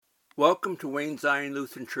Welcome to Wayne Zion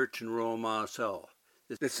Lutheran Church in rural Monticello.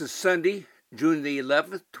 This is Sunday, June the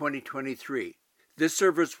 11th, 2023. This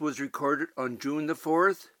service was recorded on June the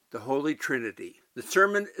 4th, the Holy Trinity. The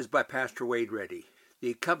sermon is by Pastor Wade Reddy. The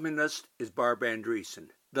accompanist is Barb Andreessen.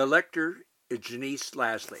 The lector is Janice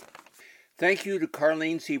Lasley. Thank you to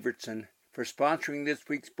Carlene Sievertson for sponsoring this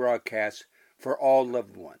week's broadcast for all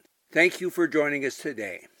loved ones. Thank you for joining us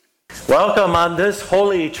today. Welcome on this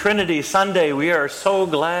Holy Trinity Sunday. We are so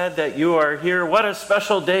glad that you are here. What a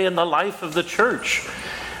special day in the life of the church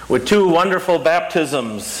with two wonderful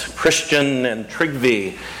baptisms, Christian and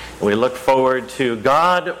Trygve. We look forward to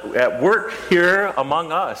God at work here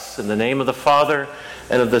among us in the name of the Father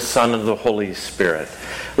and of the Son and of the Holy Spirit.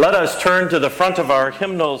 Let us turn to the front of our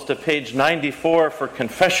hymnals to page 94 for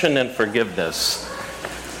confession and forgiveness.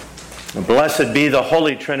 Blessed be the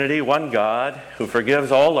Holy Trinity, one God, who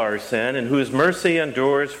forgives all our sin and whose mercy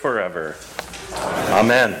endures forever.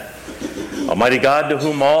 Amen. Almighty God, to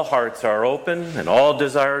whom all hearts are open and all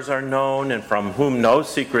desires are known and from whom no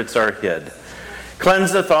secrets are hid,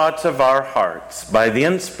 cleanse the thoughts of our hearts by the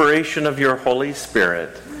inspiration of your Holy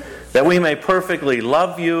Spirit, that we may perfectly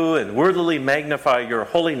love you and worthily magnify your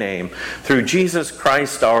holy name through Jesus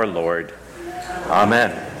Christ our Lord.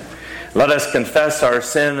 Amen. Let us confess our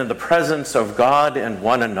sin in the presence of God and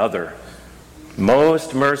one another.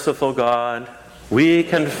 Most merciful God, we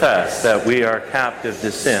confess that we are captive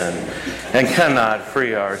to sin and cannot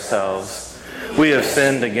free ourselves. We have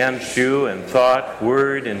sinned against you in thought,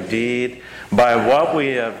 word, and deed, by what we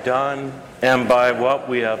have done and by what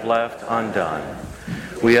we have left undone.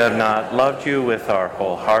 We have not loved you with our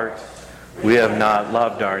whole heart. We have not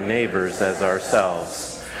loved our neighbors as ourselves.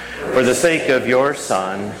 For the sake of your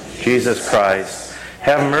Son, Jesus Christ,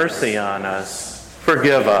 have mercy on us,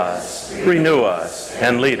 forgive us, renew us,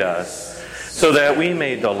 and lead us, so that we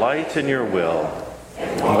may delight in your will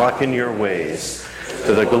and walk in your ways,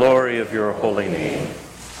 to the glory of your holy name.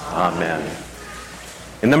 Amen.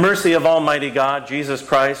 In the mercy of Almighty God, Jesus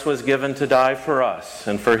Christ was given to die for us,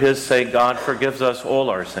 and for his sake God forgives us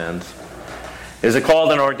all our sins. As a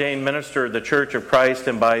called and ordained minister of the Church of Christ,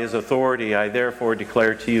 and by his authority, I therefore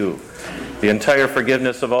declare to you the entire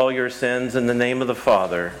forgiveness of all your sins in the name of the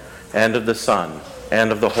Father, and of the Son,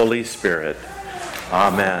 and of the Holy Spirit.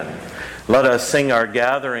 Amen. Let us sing our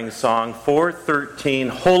gathering song 413,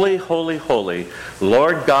 Holy, Holy, Holy,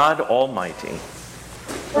 Lord God Almighty.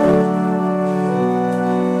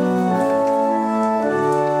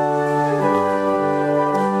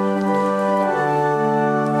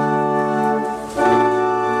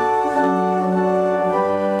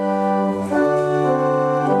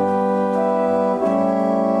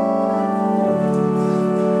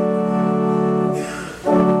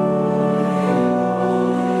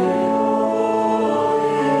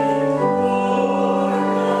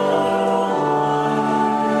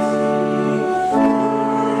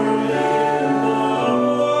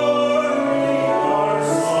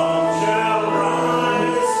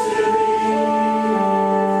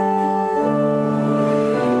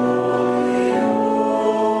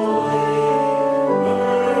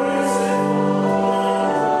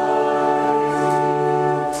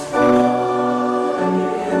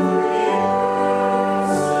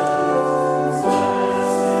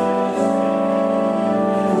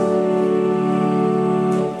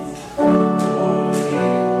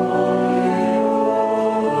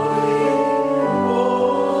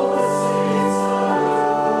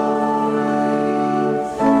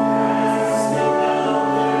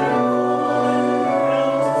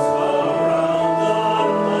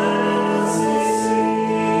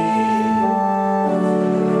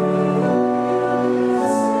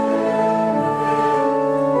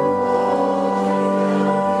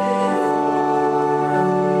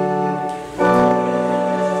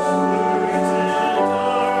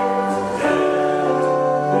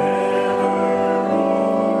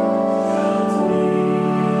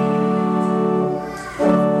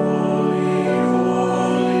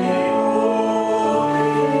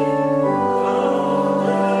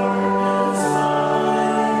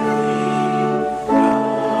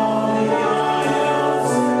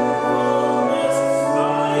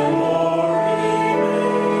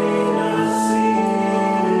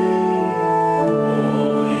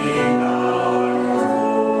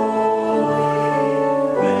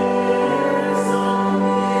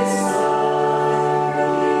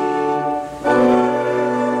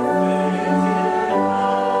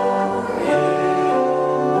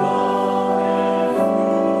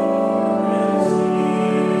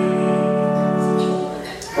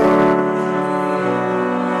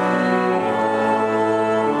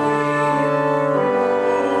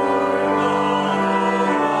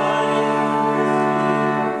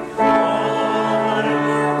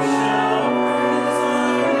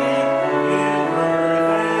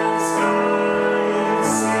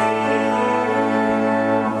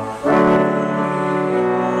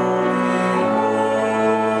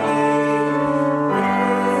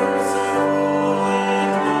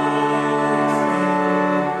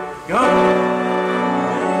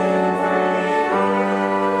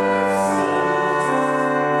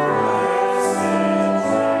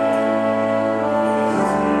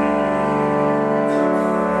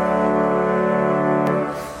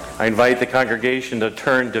 I invite the congregation to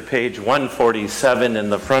turn to page 147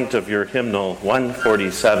 in the front of your hymnal,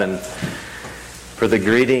 147, for the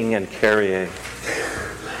greeting and Kyrie.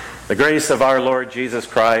 The grace of our Lord Jesus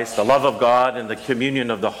Christ, the love of God, and the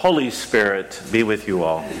communion of the Holy Spirit be with you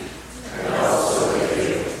all.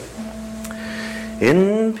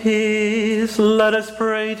 In peace, let us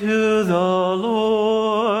pray to the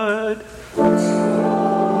Lord.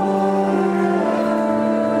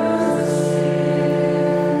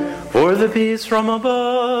 For the peace from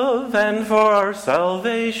above and for our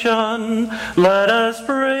salvation, let us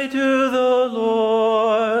pray to the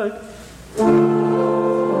Lord.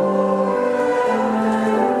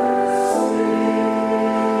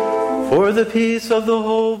 For the peace of the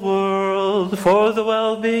whole world, for the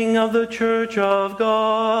well-being of the Church of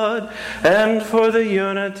God, and for the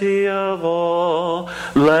unity of all,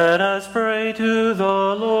 let us pray to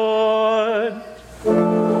the Lord.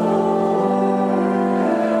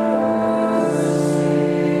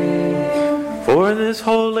 For this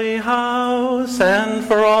holy house, and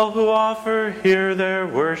for all who offer here their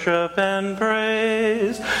worship and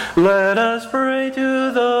praise, let us pray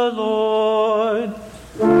to the Lord.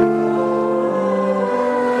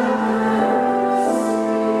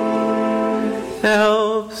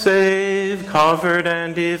 Help, save, comfort,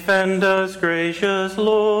 and defend us, gracious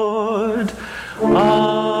Lord.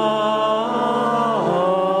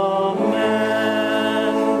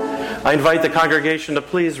 I invite the congregation to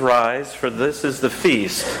please rise, for this is the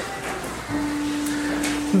feast.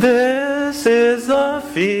 This is the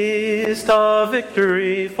feast of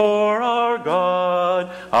victory for our God.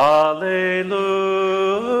 Alleluia.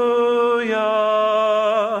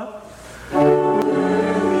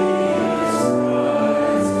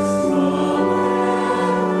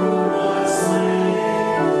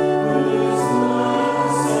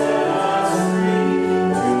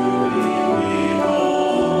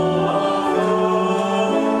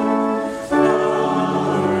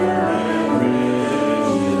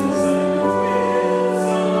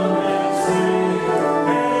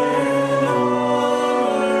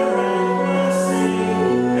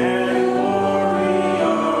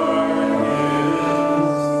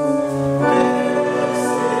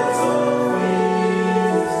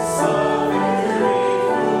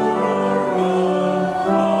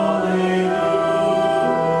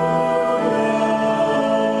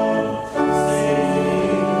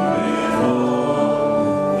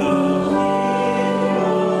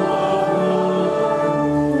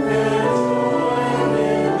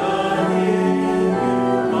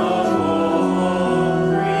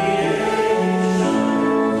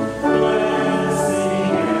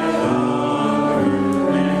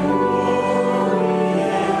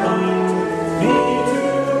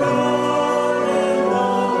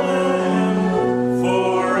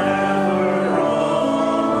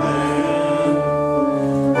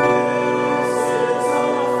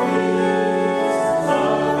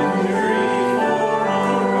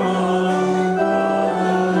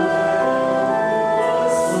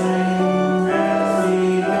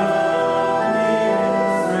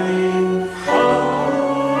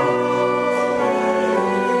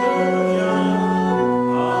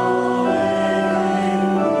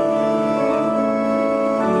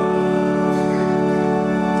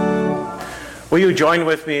 Will you join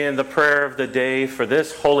with me in the prayer of the day for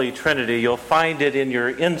this Holy Trinity? You'll find it in your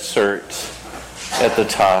insert at the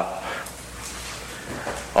top.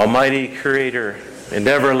 Almighty Creator and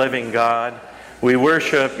ever-living God, we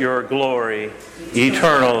worship your glory,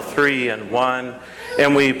 eternal, three and one,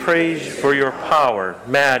 and we praise for your power,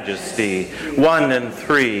 majesty, one and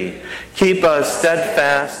three. Keep us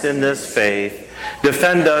steadfast in this faith.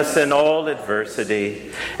 Defend us in all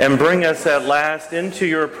adversity, and bring us at last into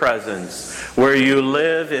your presence, where you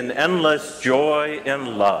live in endless joy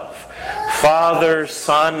and love. Father,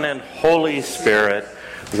 Son, and Holy Spirit,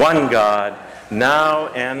 one God, now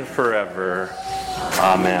and forever.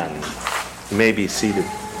 Amen. You may be seated.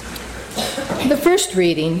 The first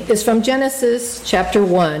reading is from Genesis chapter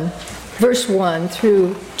 1, verse 1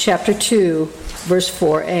 through chapter 2, verse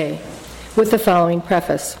 4a, with the following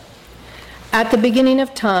preface. At the beginning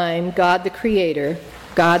of time, God the Creator,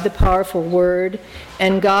 God the powerful Word,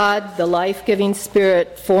 and God the life-giving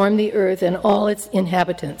Spirit formed the earth and all its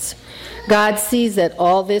inhabitants. God sees that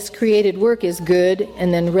all this created work is good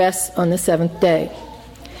and then rests on the seventh day.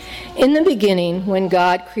 In the beginning, when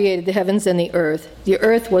God created the heavens and the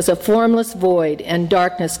earth was a formless void, and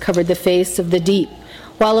darkness covered the face of the deep,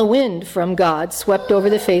 while a wind from God swept over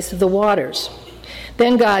the face of the waters.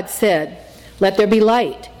 Then God said, "Let there be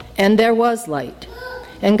light," and there was light.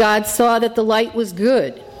 And God saw that the light was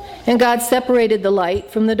good, and God separated the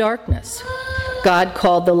light from the darkness. God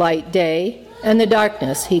called the light day, and the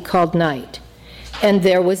darkness he called night. And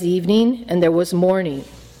there was evening, and there was morning,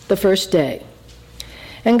 the first day.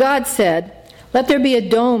 And God said, "Let there be a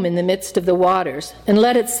dome in the midst of the waters, and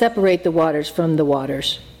let it separate the waters from the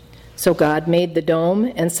waters." So God made the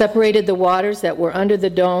dome, and separated the waters that were under the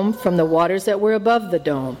dome from the waters that were above the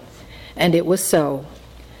dome. And it was so.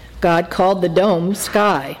 God called the dome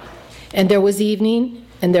sky. And there was evening,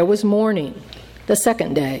 and there was morning, the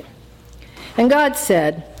second day. And God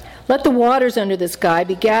said, "Let the waters under the sky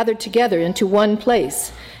be gathered together into one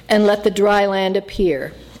place, and let the dry land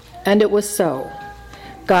appear." And it was so.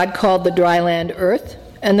 God called the dry land earth,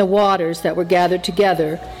 and the waters that were gathered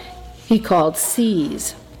together he called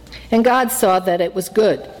seas. And God saw that it was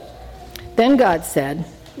good. Then God said,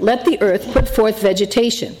 "Let the earth put forth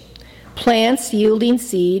vegetation, plants yielding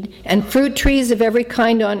seed, and fruit trees of every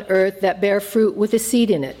kind on earth that bear fruit with a seed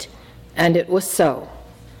in it." And it was so.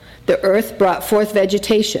 The earth brought forth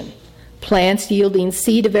vegetation, plants yielding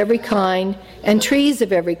seed of every kind, and trees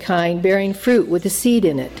of every kind bearing fruit with a seed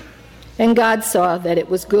in it. And God saw that it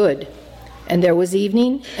was good. And there was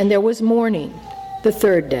evening, and there was morning, the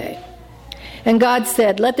third day. And God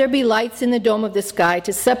said, "Let there be lights in the dome of the sky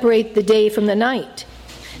to separate the day from the night,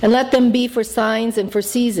 and let them be for signs and for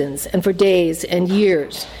seasons and for days and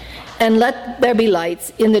years. And let there be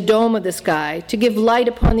lights in the dome of the sky to give light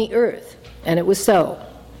upon the earth." And it was so.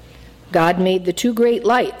 God made the two great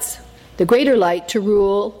lights, the greater light to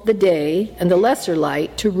rule the day, and the lesser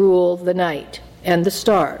light to rule the night, and the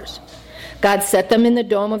stars. God set them in the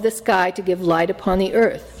dome of the sky to give light upon the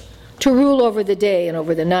earth, to rule over the day and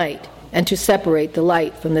over the night, and to separate the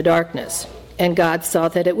light from the darkness. And God saw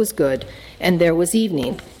that it was good, and there was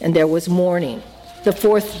evening, and there was morning, the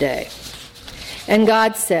fourth day. And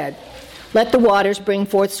God said, "Let the waters bring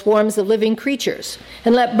forth swarms of living creatures,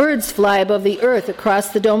 and let birds fly above the earth across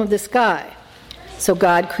the dome of the sky." So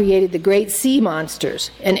God created the great sea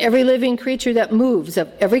monsters, and every living creature that moves of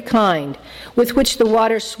every kind, with which the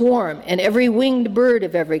waters swarm, and every winged bird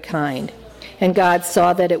of every kind. And God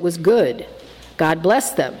saw that it was good. God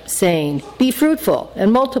blessed them, saying, "Be fruitful,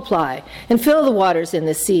 and multiply, and fill the waters in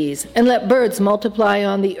the seas, and let birds multiply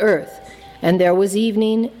on the earth." And there was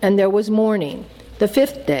evening, and there was morning, the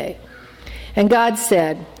fifth day. And God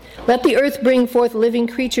said, "Let the earth bring forth living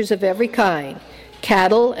creatures of every kind,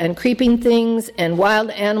 cattle and creeping things and wild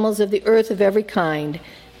animals of the earth of every kind."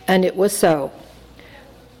 And it was so.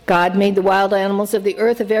 God made the wild animals of the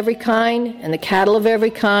earth of every kind, and the cattle of every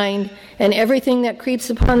kind, and everything that creeps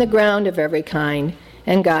upon the ground of every kind.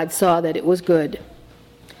 And God saw that it was good.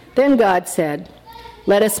 Then God said,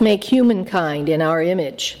 "Let us make humankind in our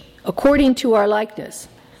image, according to our likeness,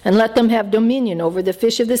 and let them have dominion over the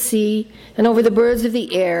fish of the sea, and over the birds of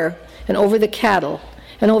the air, and over the cattle,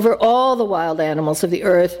 and over all the wild animals of the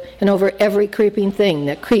earth, and over every creeping thing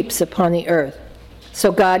that creeps upon the earth."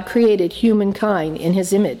 So God created humankind in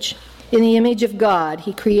his image. In the image of God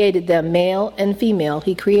he created them, male and female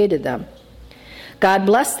he created them. God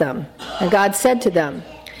blessed them, and God said to them,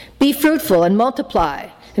 "Be fruitful and multiply,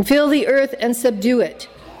 and fill the earth and subdue it,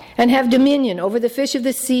 and have dominion over the fish of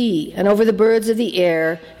the sea, and over the birds of the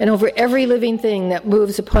air, and over every living thing that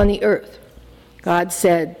moves upon the earth." God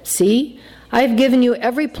said, "See, I have given you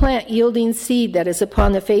every plant yielding seed that is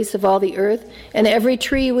upon the face of all the earth, and every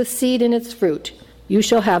tree with seed in its fruit. You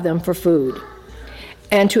shall have them for food.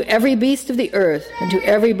 And to every beast of the earth, and to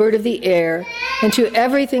every bird of the air, and to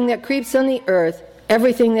everything that creeps on the earth,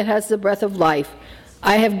 everything that has the breath of life,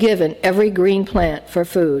 I have given every green plant for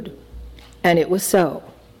food." And it was so.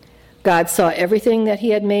 God saw everything that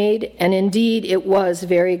he had made, and indeed it was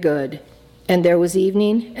very good. And there was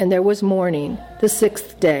evening, and there was morning, the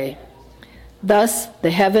sixth day. Thus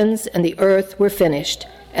the heavens and the earth were finished,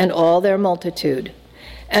 and all their multitude.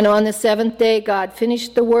 And on the seventh day God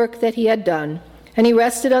finished the work that he had done, and he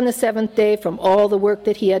rested on the seventh day from all the work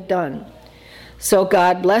that he had done. So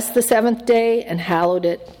God blessed the seventh day and hallowed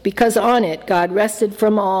it, because on it God rested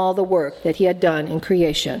from all the work that he had done in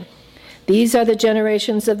creation. These are the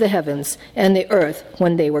generations of the heavens and the earth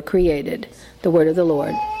when they were created. The word of the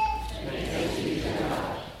Lord.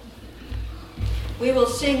 We will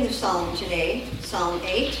sing the psalm today, Psalm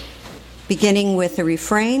 8. Beginning with the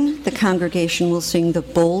refrain, the congregation will sing the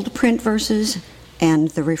bold print verses and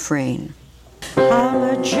the refrain. How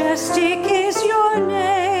majestic is your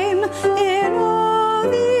name in all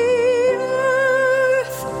the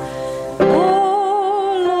earth,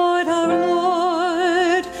 O Lord our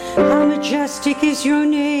Lord. How majestic is your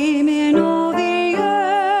name in all the earth.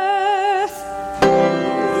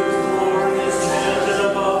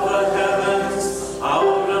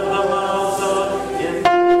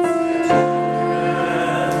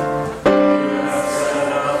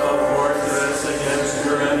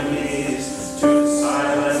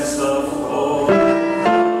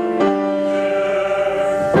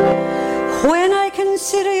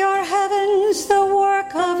 consider your heavens, the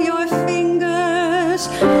work of your fingers.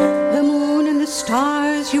 The moon and the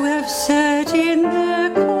stars you have set in their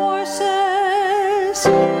courses.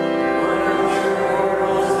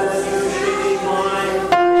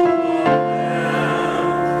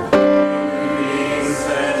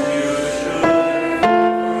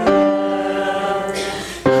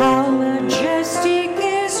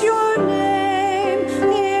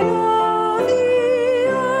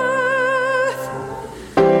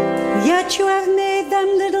 You have made them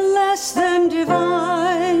little less than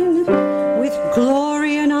divine. With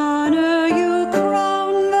glory and honor you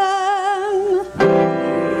crown them. You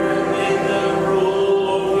have made them rule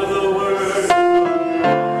over the works of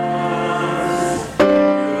man. You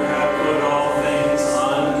have put all things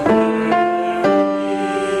under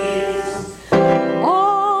their feet.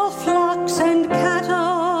 All flocks and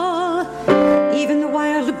cattle, even the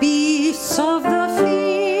wild beasts of the field.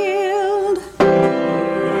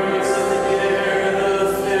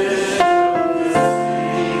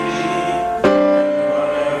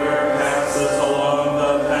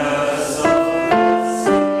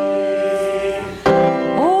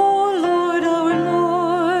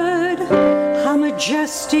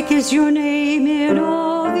 Majestic is your name in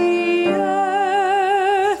all the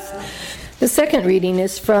earth. The second reading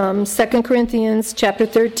is from 2 Corinthians chapter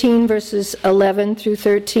 13, verses 11 through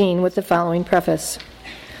 13, with the following preface.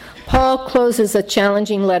 Paul closes a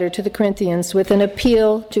challenging letter to the Corinthians with an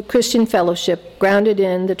appeal to Christian fellowship grounded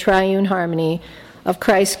in the triune harmony of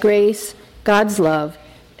Christ's grace, God's love,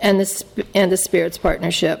 and the Spirit's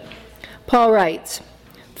partnership. Paul writes,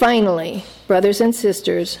 "Finally, brothers and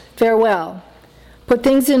sisters, farewell. Put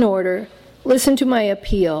things in order, listen to my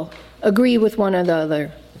appeal, agree with one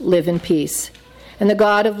another, live in peace. And the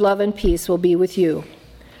God of love and peace will be with you.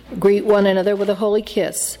 Greet one another with a holy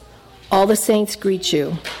kiss. All the saints greet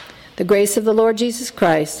you. The grace of the Lord Jesus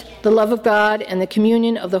Christ, the love of God, and the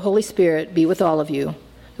communion of the Holy Spirit be with all of you."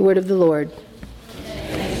 The word of the Lord.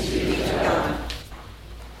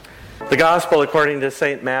 The Gospel according to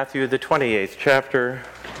St. Matthew, the 28th chapter.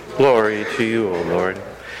 Glory to you, O Lord.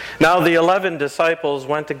 Now the 11 disciples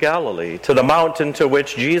went to Galilee, to the mountain to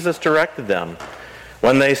which Jesus directed them.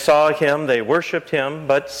 When they saw him, they worshipped him,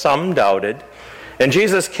 but some doubted. And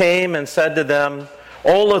Jesus came and said to them,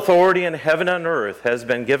 "All authority in heaven and earth has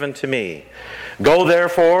been given to me. Go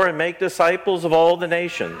therefore and make disciples of all the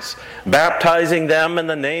nations, baptizing them in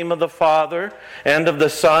the name of the Father, and of the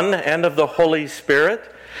Son, and of the Holy Spirit,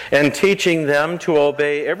 and teaching them to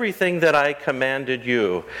obey everything that I commanded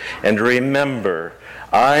you. And remember,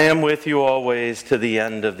 I am with you always to the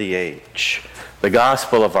end of the age." The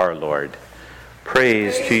Gospel of our Lord.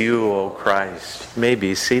 Praise to you, O Christ. You may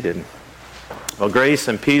be seated. Well, grace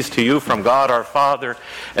and peace to you from God our Father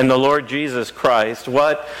and the Lord Jesus Christ.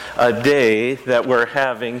 What a day that we're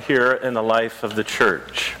having here in the life of the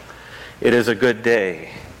church. It is a good day.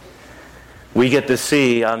 We get to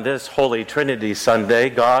see on this Holy Trinity Sunday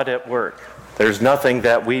God at work. There's nothing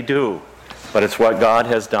that we do, but it's what God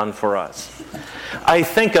has done for us. I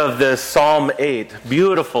think of this Psalm 8,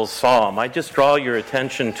 beautiful psalm. I just draw your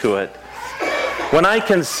attention to it. When I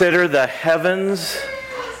consider the heavens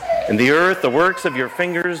and the earth, the works of your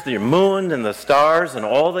fingers, the moon and the stars, and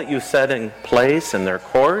all that you set in place in their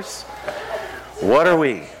course, what are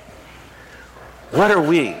we? What are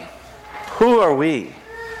we? Who are we?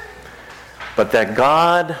 But that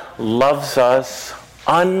God loves us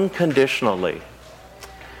unconditionally.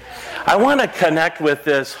 I want to connect with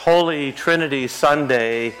this Holy Trinity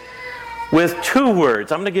Sunday with two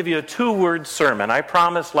words. I'm going to give you a two-word sermon. I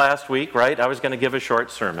promised last week, right, I was going to give a short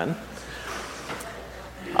sermon.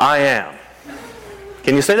 I am.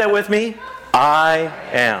 Can you say that with me? I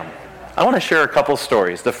am. I want to share a couple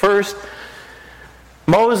stories. The first,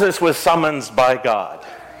 Moses was summoned by God.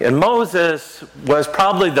 And Moses was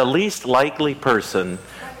probably the least likely person,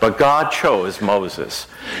 but God chose Moses.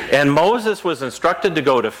 And Moses was instructed to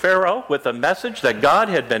go to Pharaoh with a message that God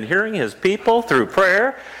had been hearing his people through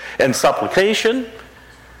prayer and supplication,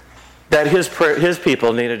 that his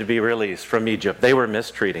people needed to be released from Egypt. They were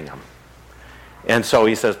mistreating him. And so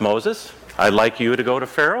he says, "Moses, I'd like you to go to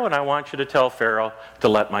Pharaoh, and I want you to tell Pharaoh to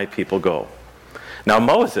let my people go." Now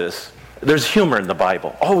Moses, there's humor in the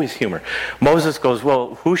Bible, always humor. Moses goes,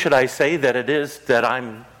 "Well, who should I say that it is that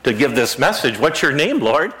I'm to give this message? What's your name,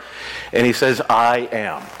 Lord?" And he says, "I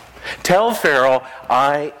am. Tell Pharaoh,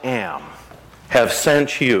 I am, have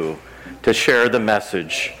sent you to share the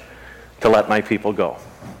message to let my people go.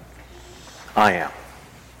 I am."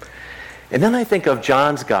 And then I think of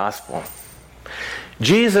John's Gospel.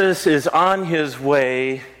 Jesus is on his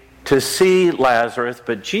way to see Lazarus,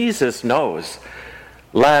 but Jesus knows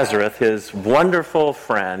Lazarus, his wonderful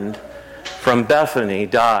friend from Bethany,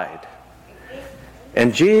 died.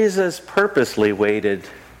 And Jesus purposely waited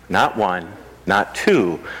not 1, not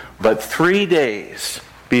 2, but 3 days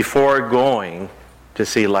before going to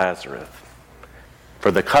see Lazarus.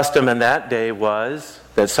 For the custom in that day was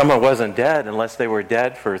that someone wasn't dead unless they were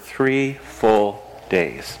dead for 3 full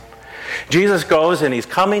days. Jesus goes and he's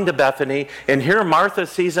coming to Bethany, and here Martha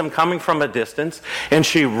sees him coming from a distance, and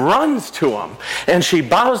she runs to him, and she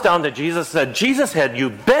bows down to Jesus and said, Jesus, had you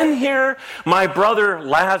been here, my brother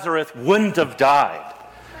Lazarus wouldn't have died.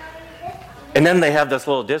 And then they have this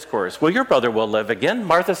little discourse. Well, your brother will live again.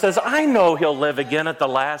 Martha says, I know he'll live again at the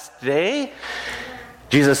last day.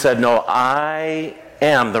 Jesus said, no, I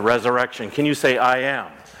am the resurrection. Can you say, I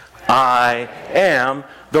am? I am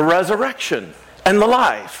the resurrection and the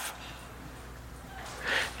life.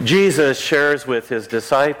 Jesus shares with his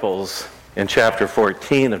disciples in chapter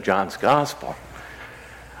 14 of John's Gospel,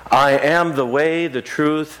 I am the way, the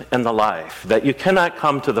truth, and the life, that you cannot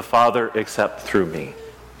come to the Father except through me.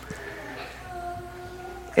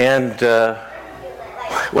 And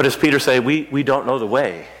what does Peter say? We don't know the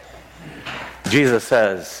way. Jesus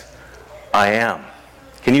says, I am.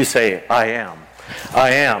 Can you say, I am?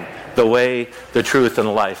 I am the way, the truth, and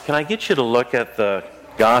the life. Can I get you to look at the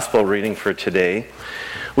gospel reading for today?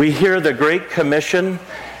 We hear the Great Commission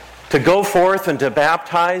to go forth and to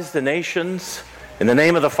baptize the nations in the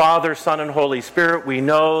name of the Father, Son, and Holy Spirit. We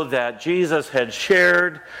know that Jesus had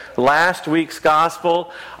shared last week's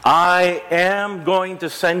gospel. I am going to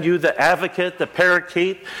send you the advocate, the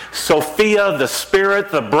paraclete, Sophia, the Spirit,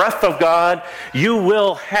 the breath of God. You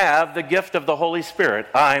will have the gift of the Holy Spirit.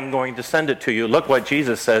 I'm going to send it to you. Look what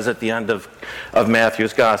Jesus says at the end of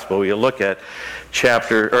Matthew's gospel. You look at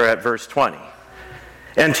at verse 20.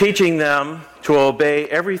 And teaching them to obey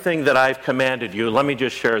everything that I've commanded you. Let me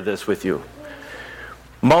just share this with you.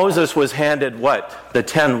 Moses was handed what? The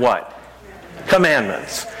 10 what?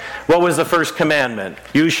 Commandments. What was the first commandment?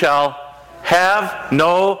 You shall have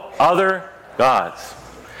no other gods.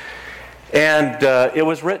 And it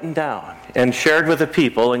was written down and shared with the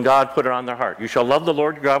people, and God put it on their heart. You shall love the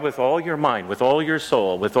Lord your God with all your mind, with all your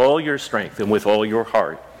soul, with all your strength, and with all your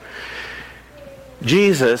heart.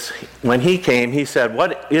 Jesus, when he came, he said,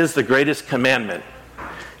 what is the greatest commandment?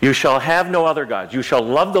 You shall have no other gods. You shall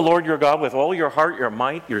love the Lord your God with all your heart, your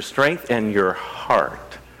might, your strength, and your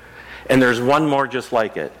heart. And there's one more just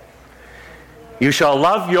like it. You shall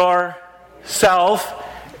love yourself.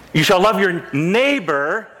 You shall love your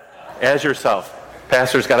neighbor as yourself.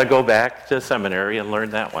 Pastor's got to go back to seminary and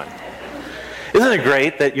learn that one. Isn't it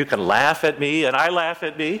great that you can laugh at me and I laugh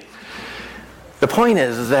at me? The point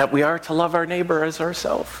is that we are to love our neighbor as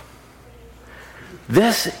ourselves.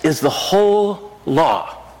 This is the whole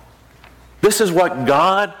law. This is what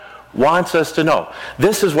God wants us to know.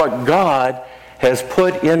 This is what God has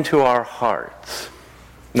put into our hearts.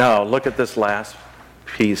 Now, look at this last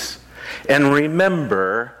piece. And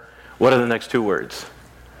remember, what are the next 2 words?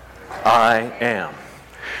 I am.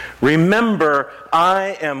 Remember,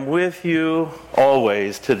 I am with you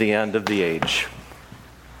always to the end of the age.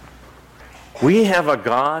 We have a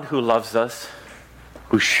God who loves us,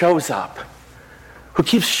 who shows up, who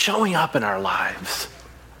keeps showing up in our lives.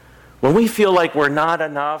 When we feel like we're not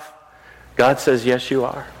enough, God says, yes, you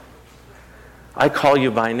are. I call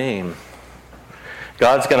you by name.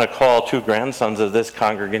 God's going to call 2 grandsons of this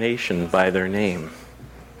congregation by their name,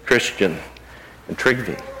 Christian and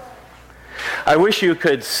Trinity. I wish you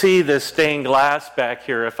could see this stained glass back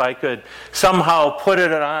here. If I could somehow put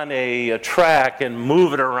it on a track and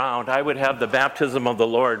move it around, I would have the baptism of the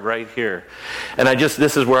Lord right here. And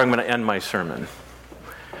this is where I'm going to end my sermon.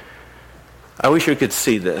 I wish you could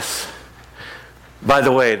see this. By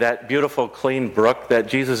the way, that beautiful clean brook that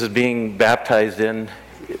Jesus is being baptized in,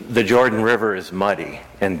 the Jordan River is muddy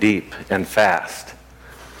and deep and fast.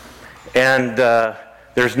 And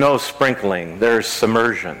there's no sprinkling, there's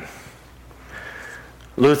submersion.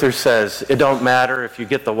 Luther says, it don't matter if you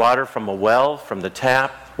get the water from a well, from the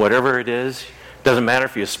tap, whatever it is. It doesn't matter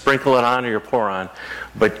if you sprinkle it on or you pour on.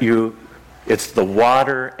 But it's the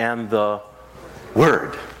water and the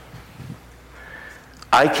Word.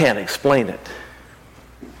 I can't explain it.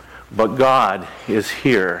 But God is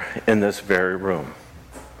here in this very room.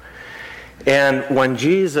 And when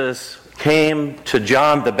Jesus came to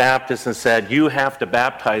John the Baptist and said, you have to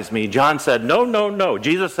baptize me, John said, no, no, no.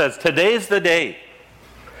 Jesus says, today's the day.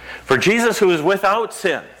 For Jesus who is without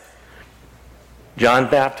sin. John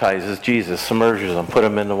baptizes Jesus, submerges him, put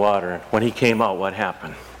him in the water. When he came out, what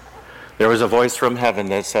happened? There was a voice from heaven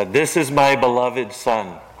that said, this is my beloved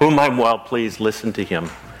Son, whom I'm well pleased, listen to him.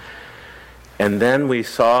 And then we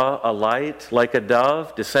saw a light like a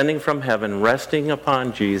dove descending from heaven, resting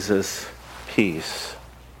upon Jesus, peace,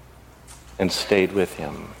 and stayed with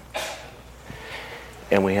him.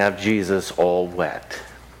 And we have Jesus all wet.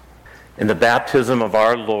 In the baptism of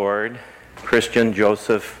our Lord, Christian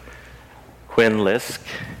Joseph Quinn Lisk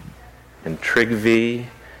and Trygve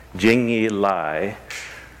Jingi Lai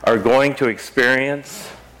are going to experience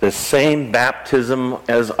the same baptism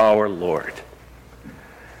as our Lord.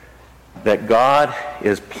 That God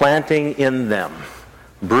is planting in them,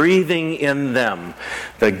 breathing in them,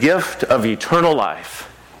 the gift of eternal life,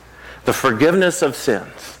 the forgiveness of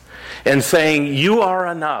sins, and saying, "You are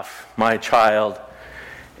enough, my child,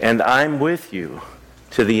 and I'm with you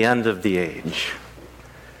to the end of the age,"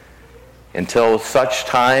 until such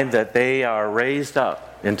time that they are raised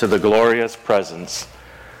up into the glorious presence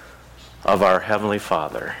of our Heavenly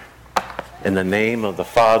Father. In the name of the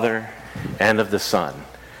Father, and of the Son,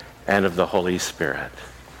 and of the Holy Spirit.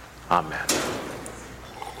 Amen.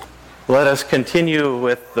 Let us continue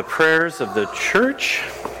with the prayers of the church.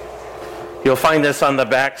 You'll find this on the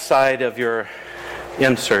back side of your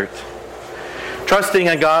insert. Trusting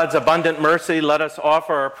in God's abundant mercy, let us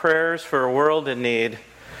offer our prayers for a world in need.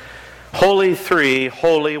 Holy Three,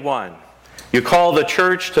 Holy One, you call the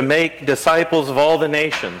church to make disciples of all the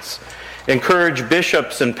nations. Encourage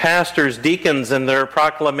bishops and pastors, deacons in their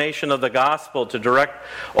proclamation of the gospel to direct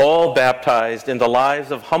all baptized into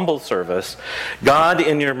lives of humble service. God,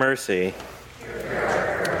 in your mercy.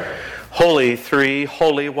 Holy Three,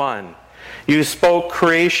 Holy One, you spoke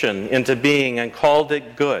creation into being and called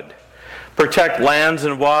it good. Protect lands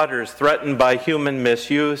and waters threatened by human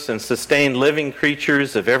misuse and sustain living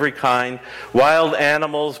creatures of every kind, wild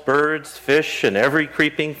animals, birds, fish, and every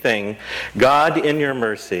creeping thing. God, in your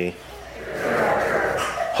mercy.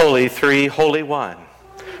 Holy Three, Holy One,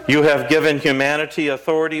 you have given humanity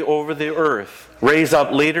authority over the earth. Raise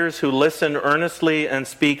up leaders who listen earnestly and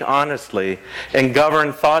speak honestly and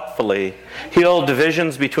govern thoughtfully. Heal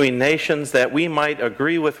divisions between nations that we might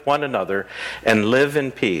agree with one another and live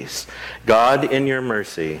in peace. God, in your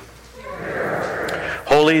mercy.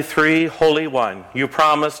 Holy Three, Holy One, you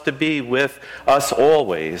promise to be with us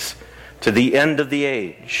always to the end of the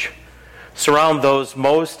age. Surround those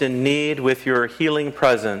most in need with your healing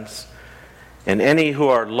presence, and any who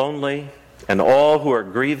are lonely, and all who are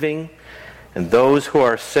grieving, and those who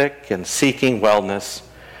are sick and seeking wellness.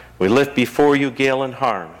 We lift before you Galen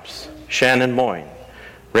Harms, Shannon Moyne,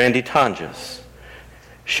 Randy Tonjes,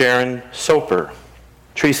 Sharon Soper,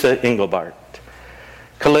 Teresa Engelbart,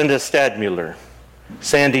 Kalinda Stadmuller,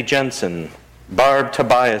 Sandy Jensen, Barb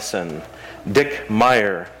Tobiasen, Dick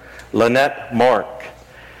Meyer, Lynette Mork.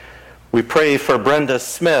 We pray for Brenda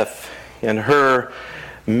Smith in her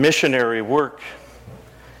missionary work.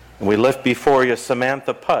 We lift before you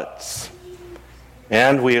Samantha Putz.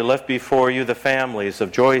 And we lift before you the families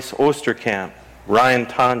of Joyce Osterkamp, Ryan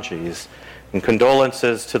Tonjes, and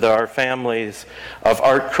condolences to our families of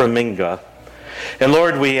Art Kreminga. And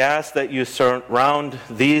Lord, we ask that you surround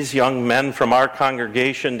these young men from our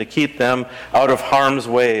congregation to keep them out of harm's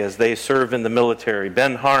way as they serve in the military.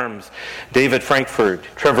 Ben Harms, David Frankfurt,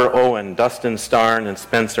 Trevor Owen, Dustin Starn, and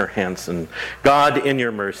Spencer Hansen. God, in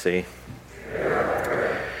your mercy.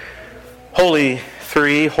 Holy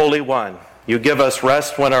Three, Holy One, you give us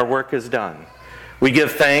rest when our work is done. We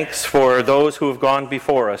give thanks for those who have gone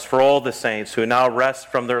before us, for all the saints who now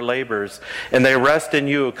rest from their labors, and they rest in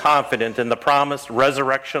you, confident in the promised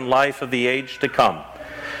resurrection life of the age to come.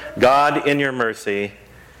 God, in your mercy,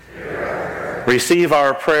 receive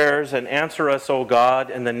our prayers and answer us, O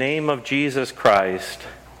God, in the name of Jesus Christ.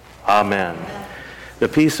 Amen. The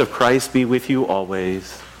peace of Christ be with you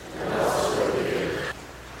always.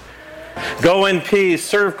 Go in peace,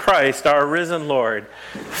 serve Christ, our risen Lord.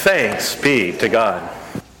 Thanks be to God.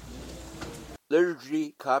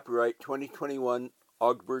 Liturgy copyright 2021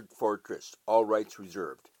 Augsburg Fortress, all rights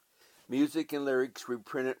reserved. Music and lyrics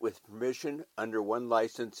reprinted with permission under one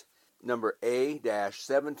license, number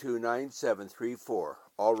A-729734,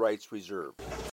 all rights reserved.